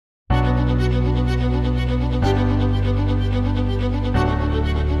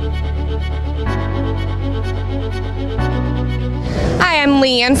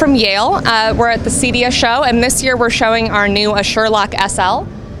Leanne from Yale. We're at the Cedia show, and this year we're showing our new Assurelock SL.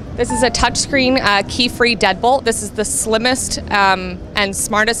 This is a touchscreen key-free deadbolt. This is the slimmest and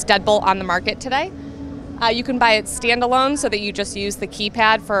smartest deadbolt on the market today. You can buy it standalone so that you just use the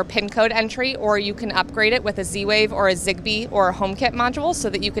keypad for pin code entry, or you can upgrade it with a Z-Wave or a Zigbee or a HomeKit module so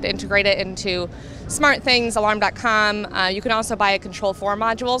that you could integrate it into SmartThings, Alarm.com. You can also buy a Control4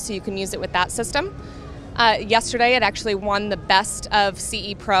 module so you can use it with that system. Yesterday it actually won the best of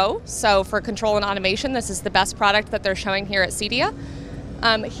CE Pro, so for control and automation this is the best product that they're showing here at Cedia.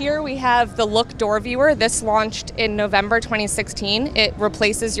 Here we have the Look Door Viewer. This launched in November 2016. It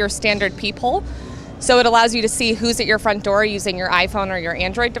replaces your standard peephole, so it allows you to see who's at your front door using your iPhone or your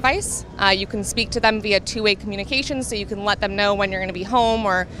Android device. You can speak to them via two-way communication, so you can let them know when you're going to be home,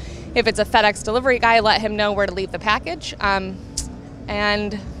 or if it's a FedEx delivery guy, let him know where to leave the package.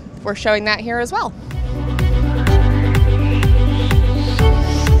 And we're showing that here as well.